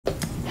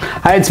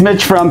Hi, it's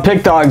Mitch from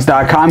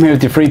PickDawgz.com here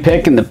with your free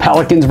pick in the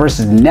Pelicans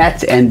versus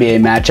Nets NBA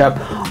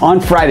matchup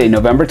on Friday,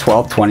 November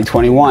 12th,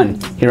 2021.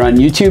 Here on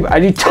YouTube, I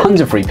do tons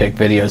of free pick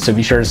videos, so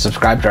be sure to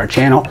subscribe to our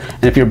channel.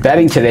 And if you're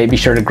betting today, be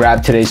sure to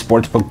grab today's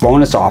sportsbook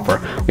bonus offer.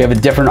 We have a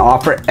different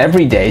offer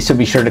every day, so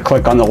be sure to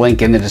click on the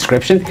link in the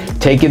description.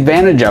 Take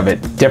advantage of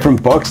it.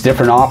 Different books,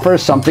 different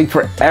offers, something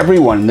for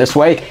everyone. This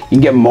way, you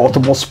can get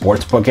multiple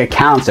sportsbook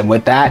accounts, and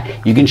with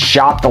that, you can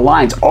shop the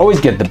lines. Always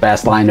get the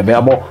best line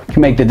available. You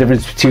can make the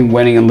difference between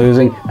winning and losing.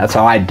 That's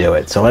how I do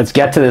it. So let's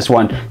get to this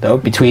one, though,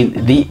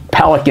 between the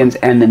Pelicans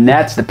and the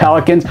Nets. The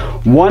Pelicans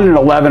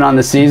 1-11 on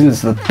the season.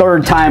 It's the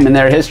third time in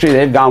their history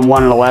they've gone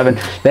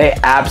 1-11. They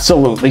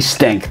absolutely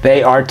stink.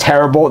 They are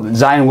terrible.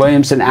 Zion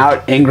Williamson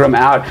out, Ingram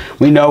out.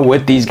 We know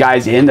with these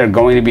guys in, they're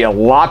going to be a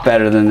lot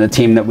better than the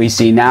team that we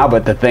see now.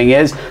 But the thing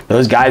is,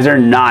 those guys are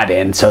not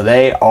in, so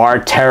they are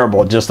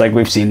terrible, just like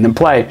we've seen them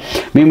play.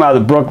 Meanwhile, the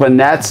Brooklyn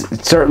Nets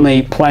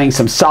certainly playing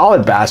some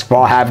solid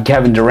basketball. Have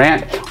Kevin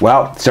Durant,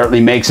 well,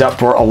 certainly makes up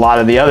for a lot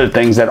of the other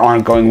things that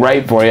aren't going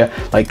right for you,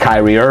 like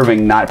Kyrie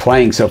Irving not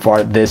playing so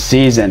far this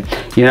season.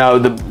 You know,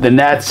 the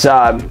Nets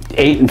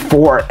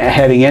 8-4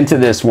 heading into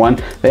this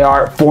one. They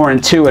are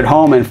 4-2 at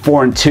home and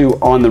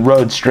 4-2 on the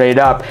road straight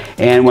up.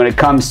 And when it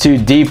comes to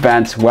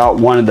defense, well,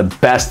 one of the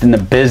best in the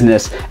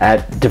business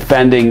at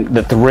defending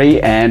the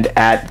three and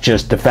at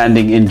just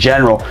defending in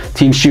general.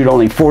 Teams shoot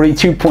only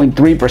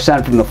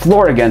 42.3% from the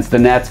floor against the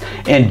Nets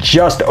and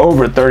just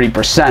over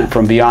 30%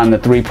 from beyond the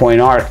three-point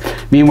arc.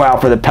 Meanwhile,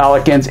 for the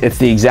Pelicans, it's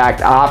the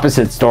exact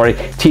opposite story.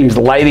 Teams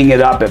lighting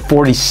it up at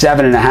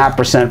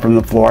 47.5% from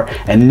the floor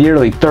and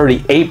nearly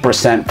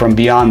 38% from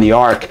beyond the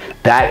arc.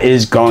 That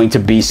is going to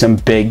be some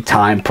big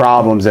time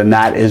problems, and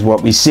that is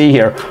what we see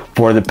here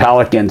for the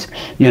Pelicans.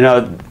 You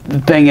know, the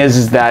thing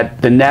is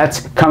that the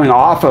Nets coming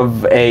off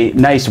of a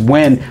nice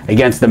win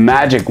against the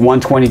Magic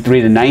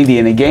 123-90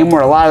 in a game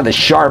where a lot of the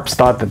sharps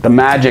thought that the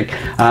Magic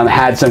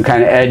had some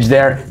kind of edge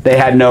there. They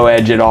had no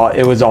edge at all.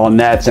 It was all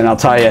Nets, and I'll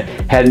tell you,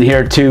 heading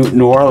here to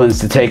New Orleans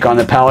to take on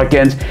the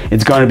Pelicans,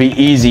 it's going to be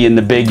easy in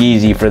the Big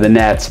Easy for the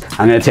Nets.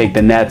 I'm going to take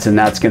the Nets, and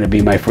that's going to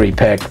be my free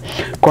pick.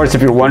 Of course,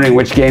 if you're wondering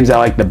which games I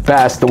like the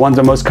best, the ones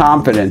I'm most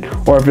confident,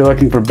 or if you're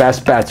looking for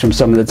best bets from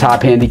some of the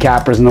top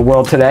handicappers in the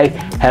world today,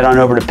 head on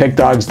over to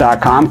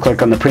PickDawgz.com,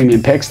 click on the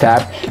Premium Picks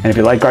tab, and if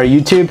you like our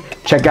YouTube,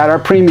 check out our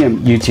Premium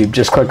YouTube.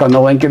 Just click on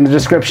the link in the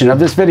description of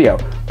this video.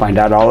 Find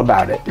out all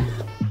about it.